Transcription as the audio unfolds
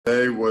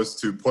today was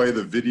to play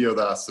the video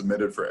that I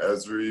submitted for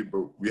ESRI,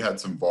 but we had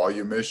some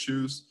volume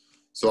issues.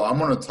 So I'm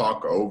going to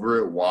talk over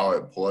it while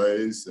it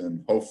plays,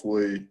 and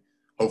hopefully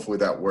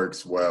that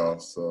works well.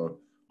 So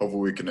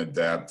hopefully we can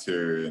adapt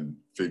here and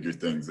figure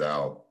things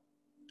out.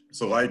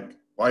 So like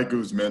it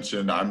was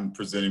mentioned, I'm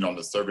presenting on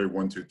the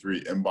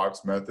Survey123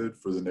 inbox method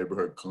for the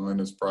Neighborhood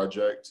Cleanliness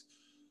project.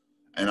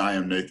 And I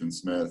am Nathan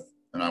Smith,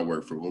 and I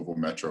work for Louisville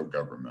Metro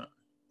Government.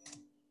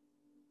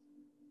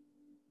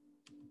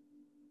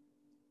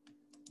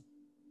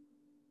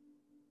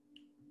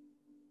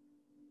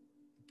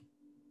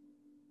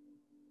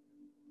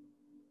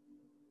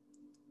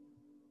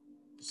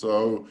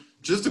 So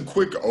just a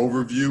quick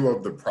overview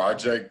of the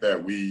project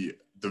that we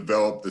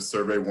developed the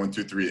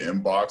Survey123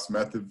 inbox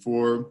method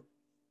for.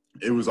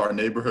 It was our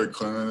neighborhood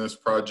cleanliness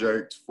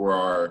project for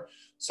our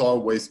solid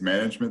waste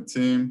management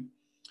team.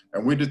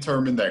 And we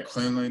determined that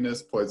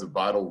cleanliness plays a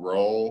vital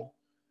role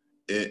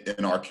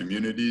in our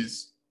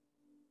communities.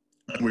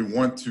 And we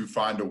want to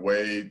find a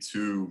way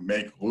to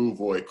make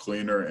Louisville a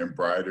cleaner and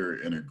brighter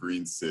and a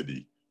green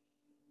city.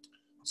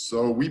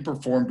 So we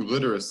performed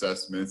litter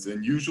assessments,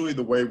 and usually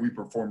the way we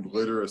performed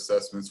litter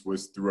assessments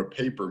was through a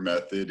paper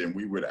method, and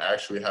we would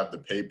actually have the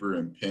paper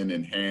and pen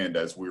in hand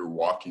as we were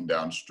walking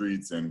down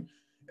streets in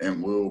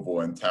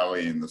Louisville and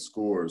tallying the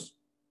scores.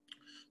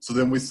 So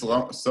then we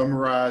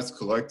summarized,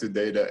 collected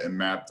data, and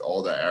mapped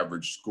all the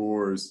average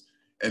scores.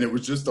 And it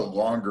was just a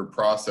longer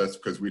process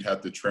because we'd have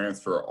to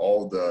transfer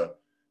all the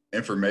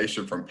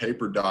information from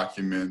paper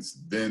documents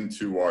then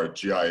to our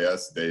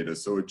GIS data.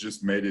 So it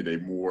just made it a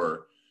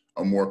more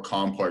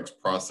complex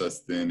process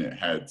than it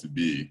had to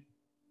be.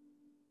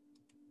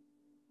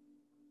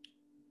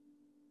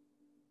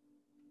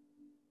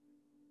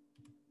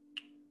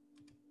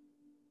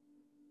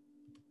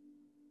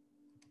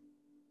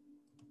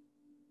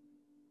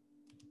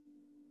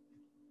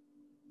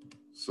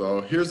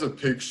 So here's a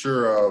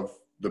picture of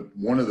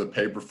one of the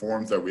paper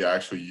forms that we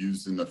actually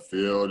used in the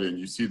field, and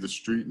you see the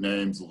street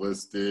names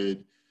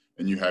listed,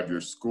 and you have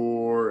your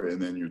score,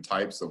 and then your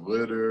types of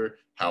litter,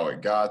 how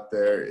it got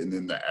there, and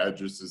then the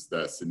addresses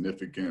that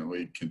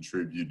significantly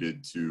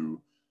contributed to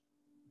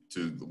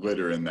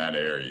litter in that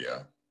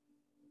area.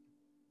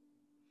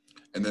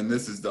 And then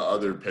this is the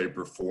other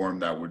paper form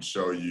that would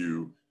show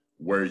you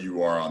where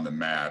you are on the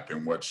map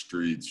and what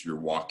streets you're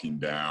walking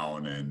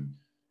down, and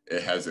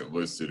it has it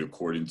listed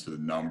according to the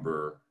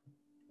number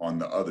on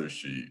the other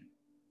sheet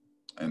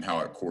and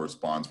how it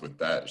corresponds with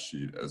that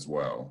sheet as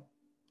well.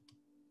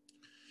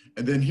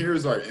 And then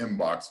here's our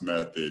inbox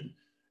method.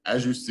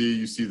 As you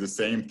see the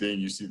same thing.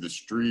 You see the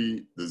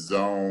street, the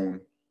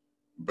zone,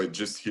 but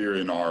just here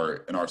in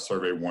our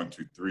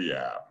Survey123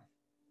 app.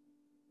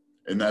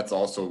 And that's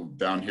also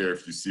down here,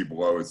 if you see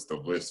below, it's the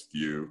list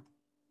view.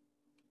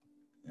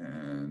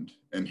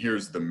 And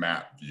here's the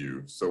map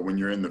view. So when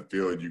you're in the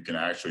field, you can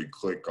actually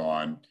click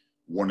on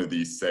one of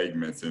these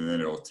segments, and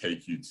then it'll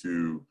take you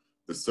to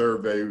the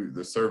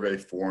survey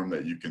form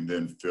that you can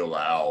then fill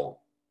out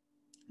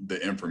the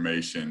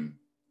information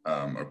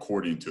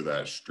according to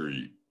that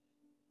street.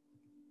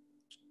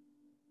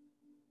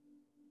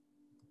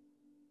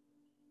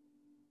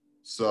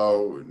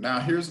 So now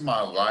here's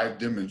my live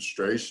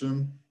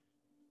demonstration.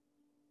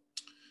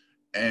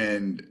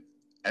 And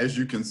as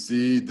you can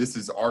see, this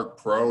is ArcGIS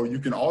Pro. You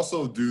can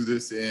also do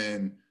this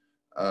in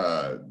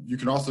Arc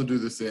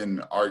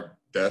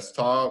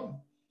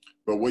Desktop.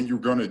 But what you're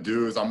going to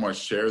do is I'm going to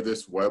share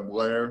this web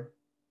layer,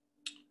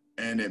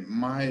 and it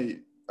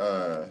might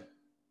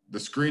the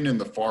screen in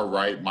the far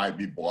right might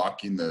be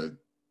blocking the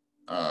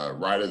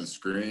right of the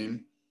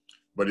screen.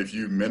 But if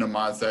you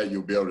minimize that,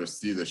 you'll be able to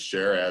see the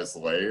share as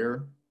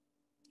layer.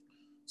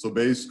 So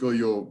basically,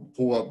 you'll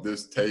pull up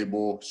this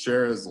table,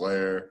 share as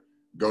layer,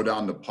 go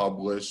down to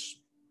publish,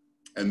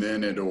 and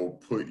then it'll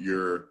put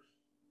your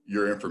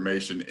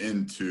information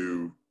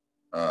into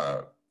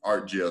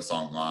ArcGIS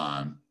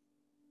Online.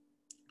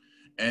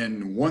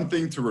 And one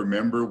thing to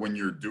remember when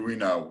you're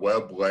doing a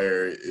web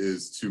layer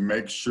is to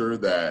make sure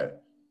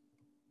that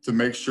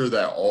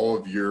all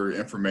of your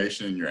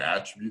information in your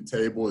attribute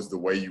table is the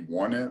way you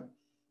want it.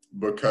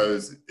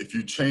 Because if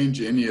you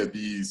change any of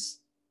these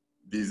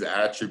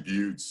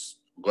attributes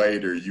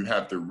later, you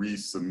have to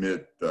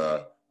resubmit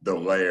the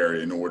layer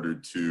in order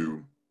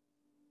to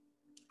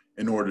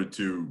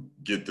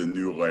get the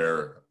new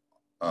layer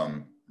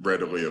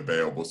readily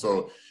available.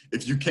 So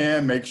if you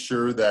can, make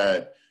sure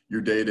that your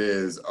data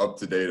is up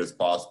to date as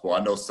possible. I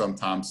know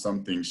sometimes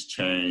some things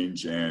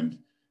change and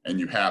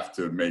you have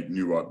to make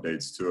new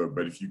updates to it,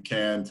 but if you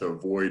can, to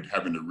avoid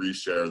having to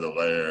reshare the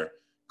layer,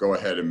 go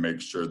ahead and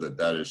make sure that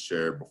that is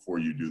shared before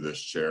you do this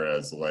share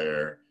as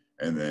layer,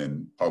 and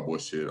then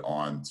publish it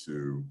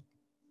onto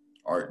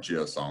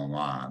ArcGIS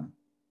Online.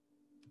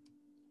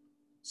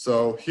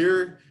 So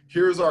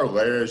here's our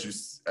layer.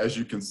 As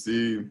you can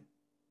see,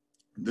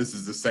 this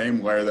is the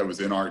same layer that was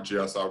in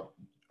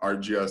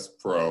ArcGIS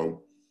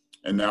Pro,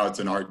 and now it's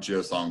in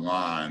ArcGIS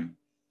Online.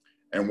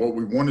 And what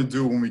we want to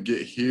do when we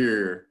get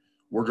here,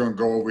 we're going to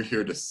go over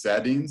here to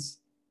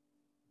settings,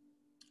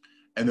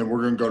 and then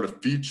we're going to go to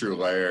feature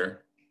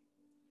layer,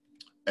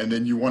 And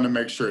then you want to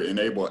make sure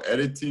enable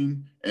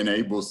editing,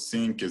 enable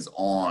sync is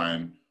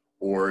on,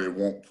 or it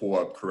won't pull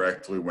up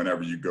correctly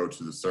whenever you go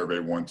to the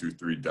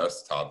Survey123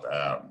 desktop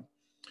app.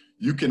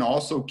 You can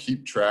also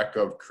keep track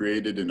of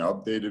created and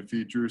updated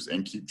features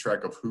and keep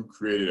track of who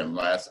created and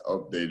last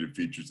updated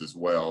features as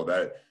well.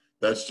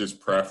 That's just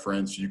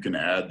preference. You can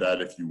add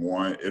that if you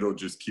want. It'll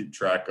just keep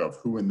track of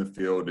who in the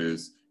field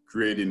is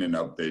creating and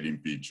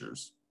updating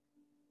features.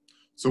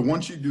 So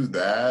once you do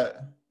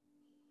that,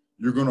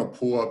 you're gonna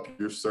pull up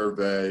your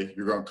survey.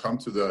 You're gonna come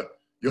to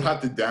you'll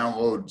have to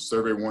download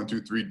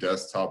Survey123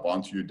 desktop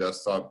onto your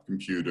desktop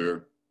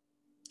computer,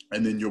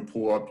 and then you'll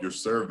pull up your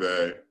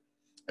survey,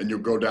 and you'll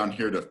go down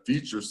here to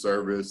feature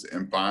service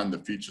and find the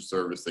feature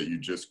service that you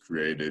just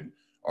created.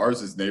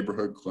 Ours is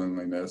Neighborhood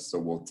Cleanliness, so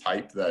we'll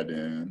type that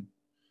in.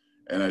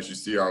 And as you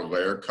see, our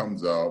layer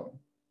comes up,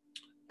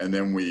 and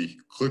then we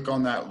click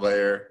on that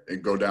layer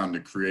and go down to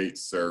create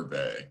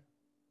survey.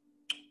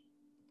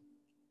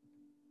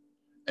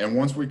 And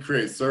once we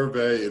create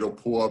survey, it'll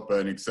pull up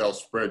an Excel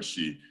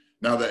spreadsheet.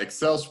 Now the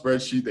Excel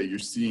spreadsheet that you're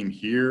seeing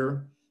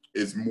here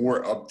is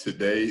more up to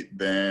date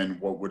than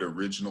what would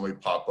originally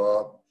pop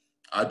up.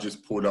 I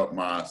just pulled up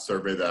my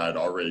survey that I'd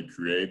already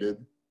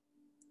created.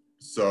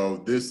 So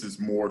this is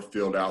more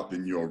filled out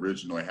than you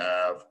originally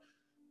have.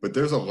 But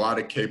there's a lot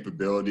of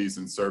capabilities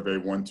in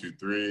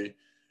Survey123.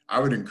 I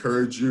would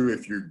encourage you,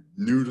 if you're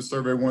new to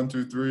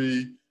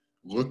Survey123,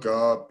 look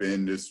up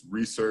and just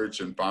research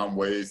and find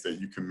ways that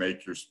you can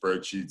make your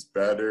spreadsheets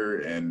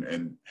better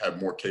and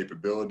have more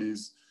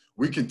capabilities.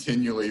 We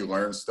continually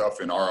learn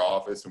stuff in our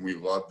office, and we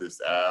love this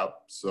app.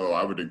 So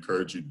I would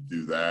encourage you to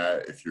do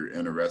that if you're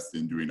interested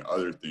in doing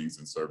other things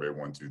in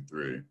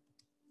Survey123.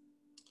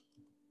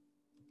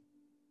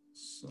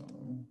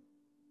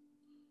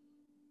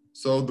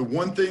 So the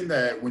one thing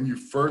that when you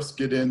first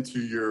get into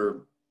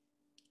your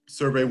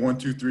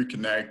Survey123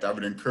 Connect, I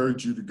would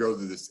encourage you to go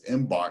to this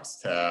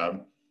Inbox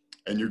tab,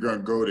 and you're going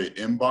to go to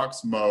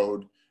Inbox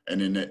mode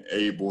and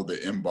enable the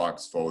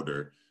Inbox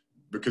folder.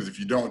 Because if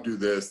you don't do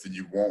this, then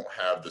you won't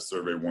have the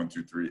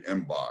Survey123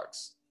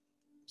 inbox.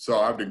 So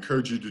I would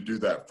encourage you to do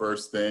that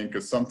first thing,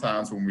 because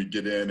sometimes when we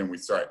get in and we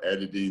start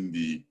editing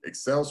the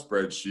Excel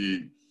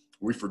spreadsheet,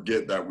 we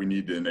forget that we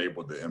need to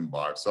enable the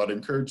inbox. So I'd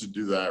encourage you to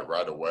do that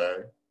right away.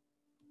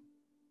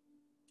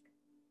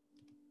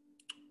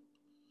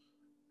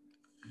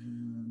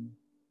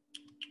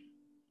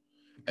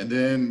 And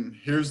then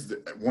here's,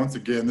 once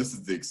again, this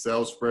is the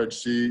Excel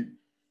spreadsheet.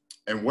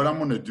 And what I'm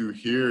gonna do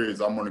here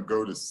is I'm gonna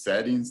go to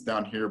settings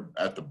down here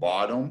at the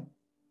bottom.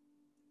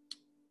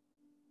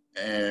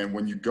 And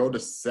when you go to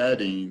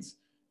settings,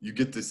 you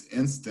get this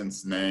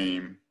instance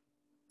name,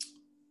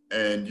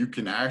 and you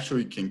can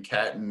actually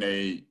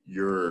concatenate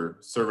your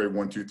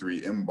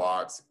Survey123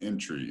 inbox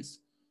entries.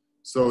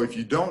 So if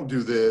you don't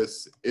do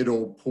this,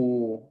 it'll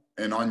pull,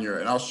 and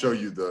I'll show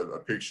you a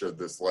picture of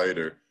this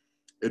later,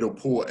 it'll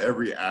pull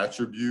every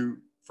attribute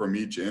from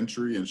each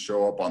entry and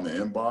show up on the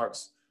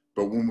inbox.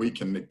 But when we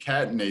can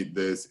concatenate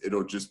this,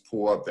 it'll just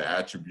pull up the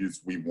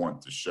attributes we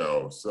want to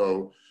show.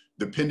 So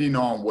depending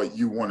on what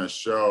you want to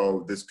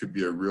show, this could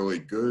be a really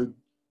good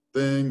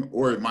thing,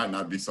 or it might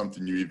not be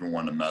something you even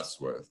want to mess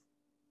with.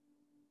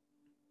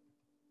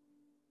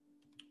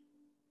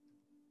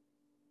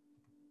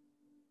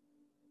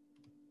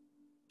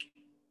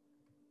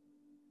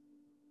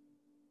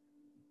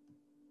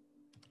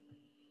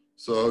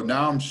 So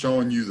now I'm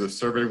showing you the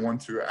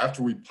Survey123.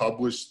 After we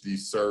publish the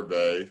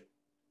survey,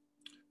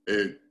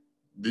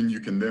 then you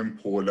can then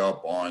pull it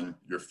up on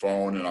your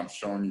phone, and I'm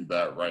showing you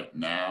that right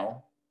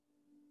now.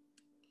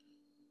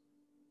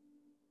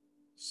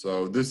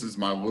 So this is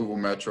my Louisville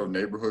Metro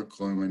Neighborhood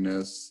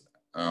Cleanliness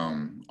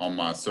on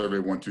my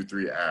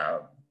Survey123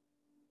 app.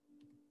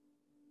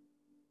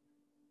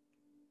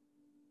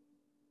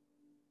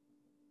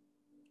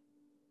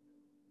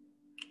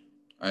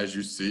 As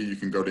you see, you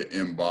can go to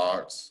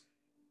Inbox,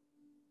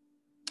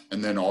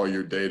 and then all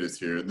your data is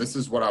here. And this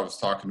is what I was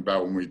talking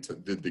about when we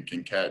did the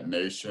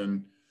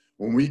concatenation.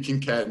 When we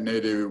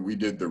concatenated, we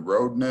did the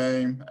road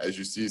name, as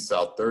you see,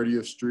 South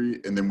 30th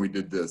Street, and then we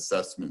did the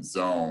assessment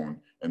zone,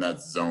 and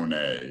that's Zone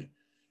A.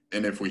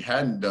 And if we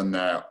hadn't done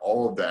that,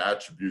 all of the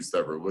attributes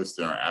that were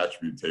listed in our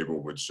attribute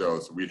table would show.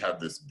 So we'd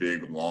have this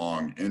big,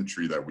 long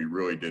entry that we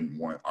really didn't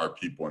want our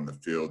people in the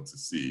field to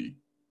see.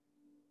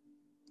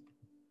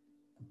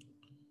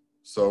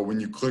 So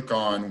when you click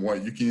on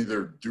what, you can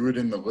either do it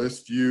in the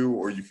list view,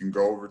 or you can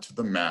go over to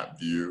the map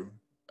view,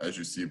 as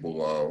you see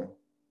below.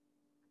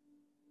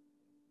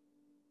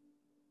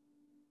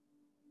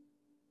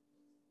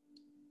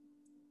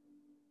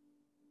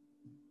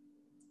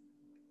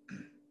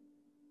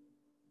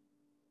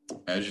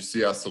 As you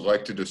see, I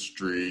selected a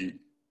street,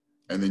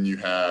 and then you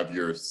have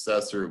your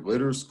assessor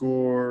litter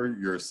score,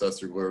 your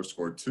assessor litter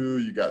score 2.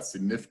 You got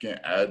significant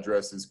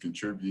addresses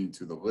contributing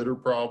to the litter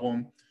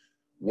problem.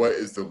 What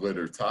is the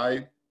litter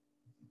type?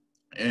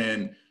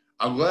 And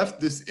I left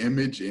this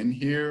image in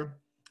here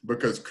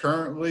because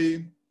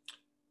currently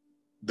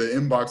the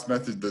inbox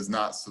method does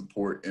not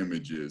support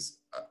images.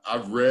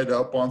 I've read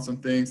up on some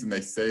things and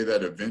they say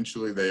that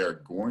eventually they are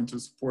going to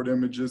support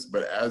images,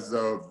 but as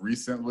of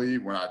recently,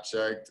 when I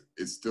checked,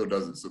 it still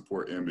doesn't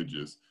support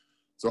images.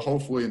 So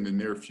hopefully in the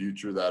near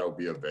future, that'll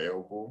be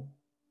available.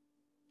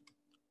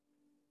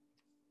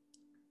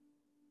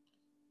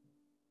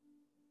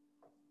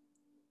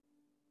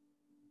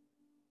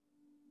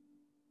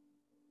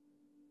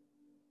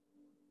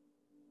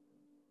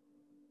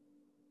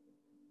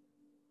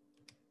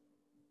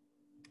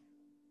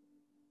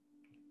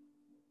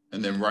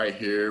 And then right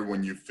here,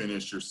 when you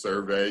finish your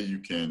survey, you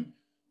can,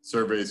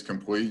 survey is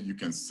complete, you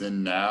can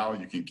send now,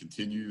 you can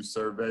continue your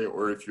survey,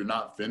 or if you're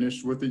not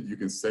finished with it, you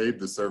can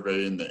save the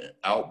survey in the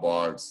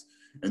outbox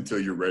until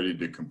you're ready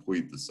to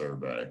complete the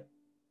survey.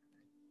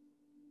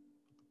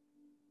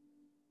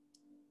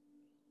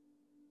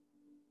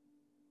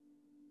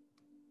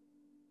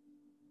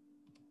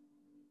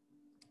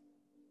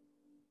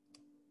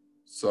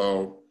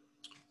 So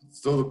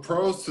the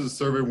pros to the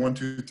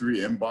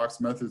Survey123 inbox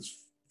methods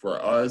for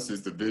us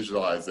is the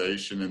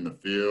visualization in the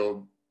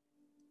field.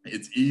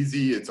 It's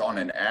easy, it's on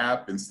an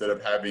app. Instead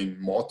of having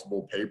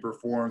multiple paper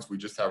forms, we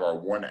just have our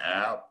one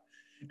app,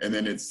 and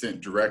then it's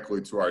sent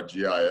directly to our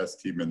GIS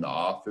team in the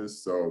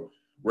office. So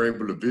we're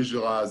able to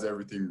visualize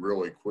everything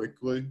really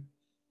quickly.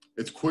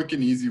 It's a quick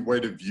and easy way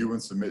to view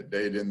and submit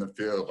data in the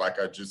field. Like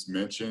I just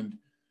mentioned,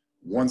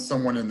 once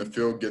someone in the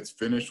field gets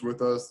finished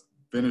with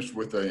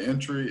an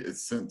entry,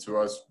 it's sent to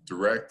us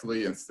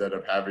directly instead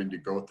of having to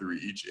go through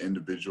each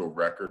individual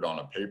record on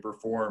a paper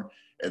form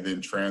and then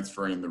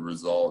transferring the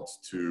results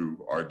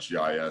to our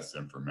GIS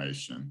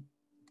information.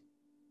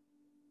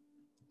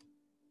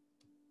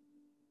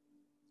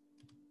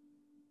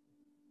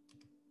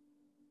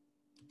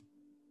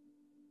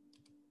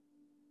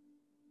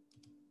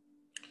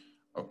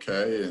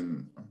 Okay,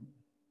 and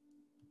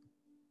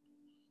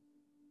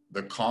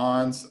the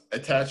cons,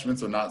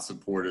 attachments are not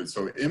supported.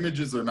 So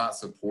images are not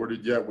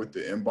supported yet with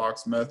the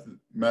inbox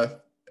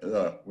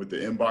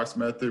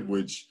method,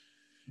 which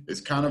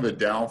is kind of a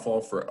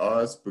downfall for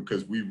us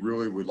because we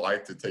really would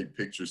like to take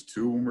pictures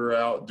too when we're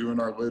out doing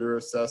our litter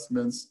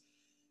assessments.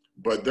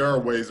 But there are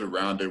ways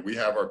around it. We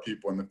have our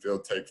people in the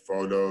field take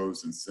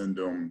photos and send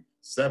them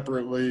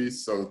separately.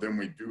 So then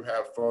we do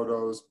have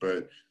photos,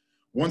 but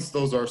once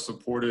those are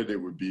supported, it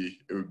would be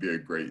a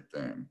great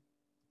thing.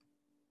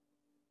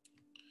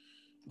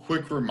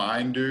 Quick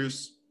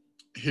reminders.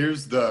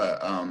 Here's the,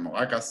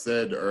 like I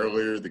said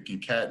earlier, the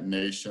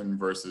concatenation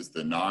versus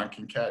the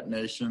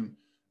non-concatenation.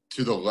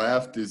 To the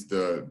left is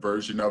the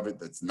version of it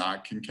that's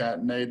not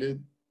concatenated.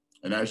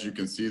 And as you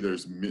can see,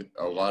 there's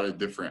a lot of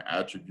different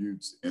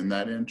attributes in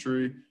that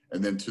entry.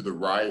 And then to the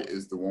right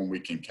is the one we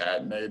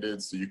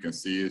concatenated. So you can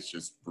see it's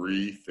just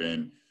brief,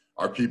 and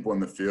our people in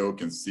the field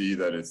can see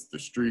that it's the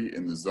street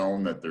and the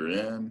zone that they're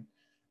in,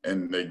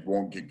 and they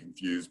won't get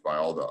confused by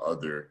all the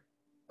other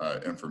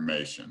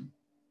information.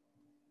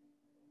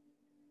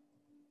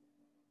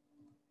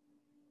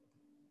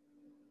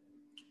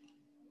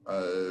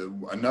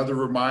 Another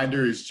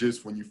reminder is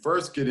just when you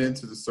first get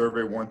into the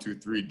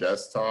Survey123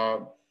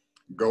 desktop,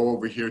 go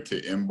over here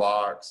to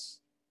inbox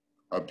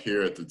up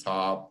here at the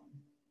top,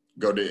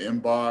 go to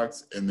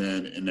inbox and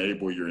then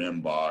enable your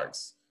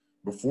inbox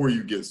before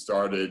you get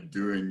started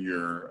doing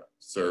your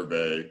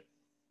survey,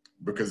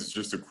 because it's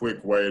just a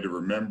quick way to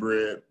remember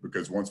it,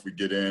 because once we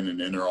get in and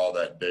enter all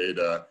that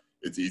data,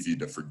 it's easy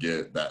to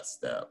forget that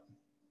step.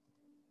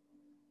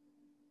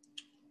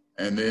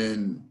 And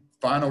then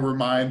final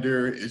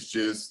reminder is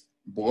just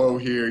below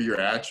here, your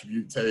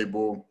attribute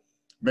table.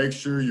 Make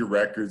sure your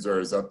records are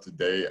as up to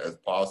date as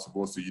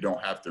possible so you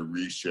don't have to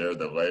reshare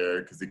the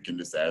layer, because it can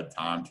just add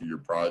time to your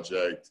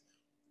project.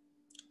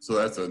 So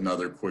that's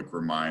another quick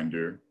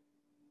reminder.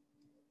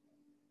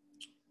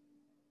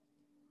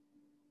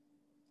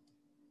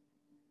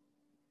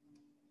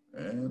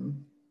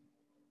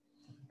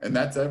 And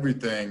that's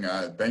everything.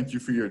 Thank you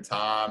for your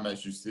time.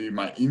 As you see,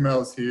 my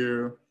email's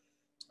here.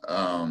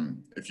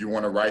 If you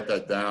want to write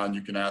that down,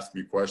 you can ask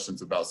me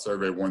questions about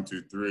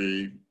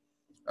Survey123.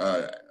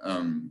 I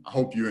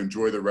hope you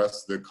enjoy the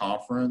rest of the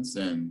conference,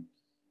 and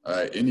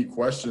any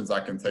questions, I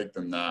can take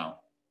them now.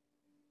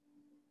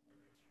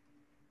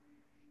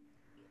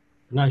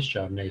 Nice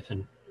job,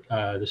 Nathan.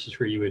 This is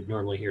where you would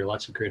normally hear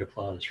lots of great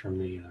applause from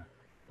the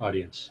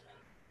audience.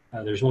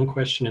 There's one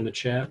question in the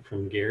chat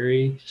from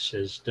Gary. It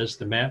says, does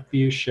the map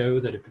view show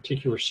that a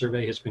particular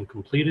survey has been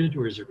completed,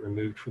 or is it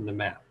removed from the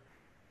map?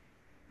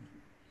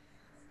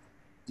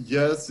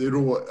 Yes,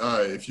 it'll,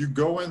 if you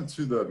go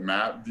into the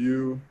map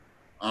view,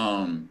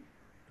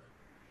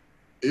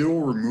 it'll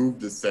remove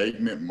the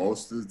segment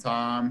most of the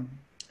time.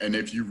 And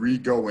if you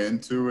re-go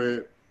into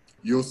it,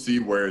 you'll see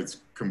where it's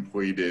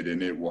completed,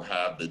 and it will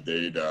have the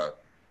data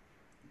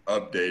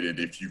updated.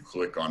 If you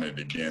click on it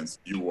again, so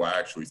you will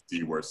actually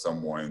see where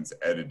someone's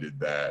edited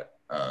that,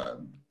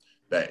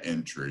 that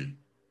entry.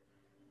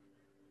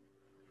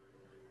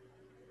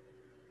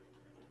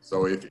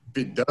 So if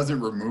it doesn't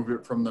remove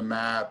it from the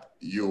map,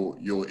 you'll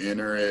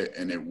enter it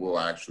and it will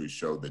actually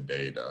show the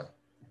data.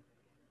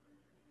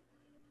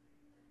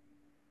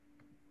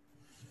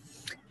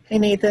 Hey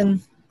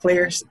Nathan,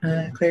 Claire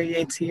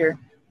Yates here.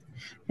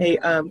 Hey,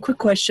 quick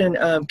question.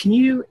 Can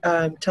you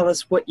tell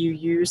us what you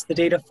use the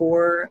data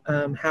for?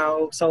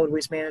 How solid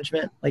waste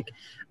management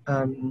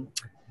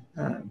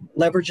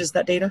leverages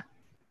that data?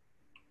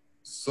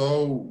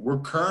 So we're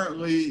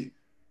currently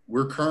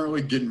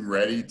getting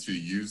ready to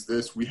use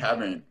this. We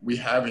haven't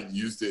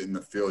used it in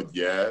the field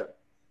yet.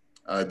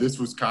 This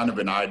was kind of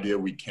an idea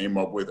we came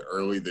up with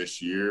early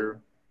this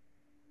year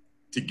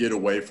to get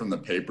away from the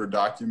paper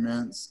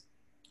documents.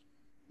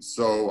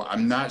 So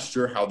I'm not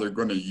sure how they're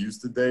going to use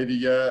the data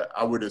yet.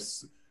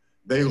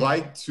 They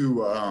like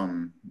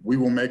to, we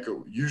will make it,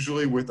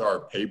 usually with our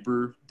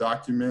paper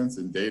documents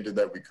and data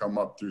that we come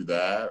up through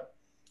that,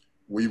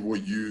 we will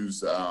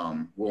use,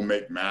 we'll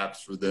make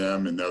maps for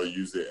them and they'll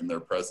use it in their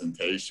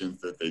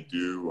presentations that they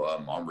do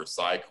on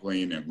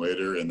recycling and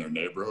litter in their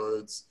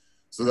neighborhoods.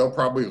 So they'll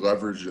probably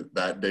leverage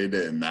that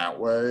data in that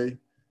way.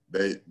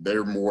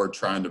 They're more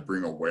trying to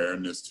bring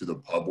awareness to the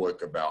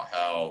public about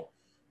how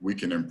we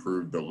can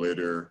improve the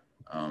littering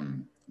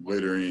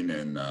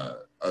and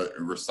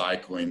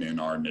recycling in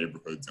our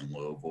neighborhoods in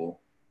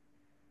Louisville.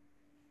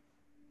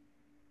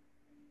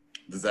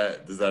 Does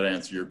that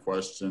answer your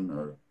question?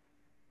 Or?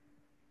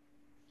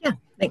 Yeah,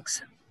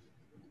 thanks.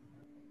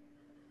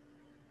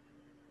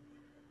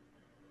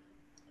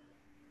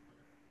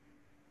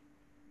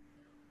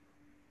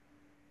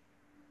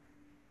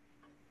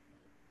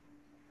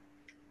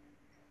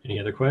 Any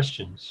other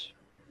questions?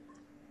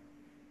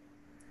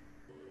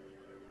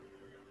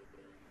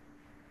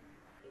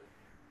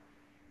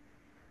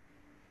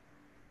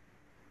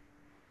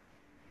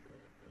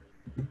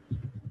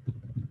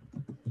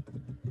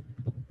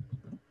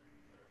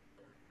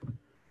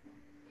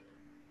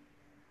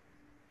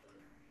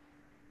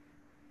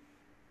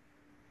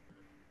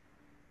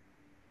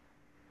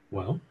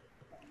 Well,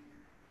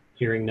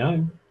 hearing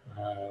none,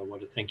 I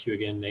want to thank you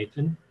again,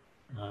 Nathan.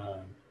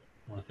 I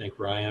want to thank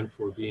Ryan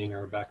for being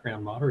our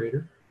background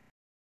moderator.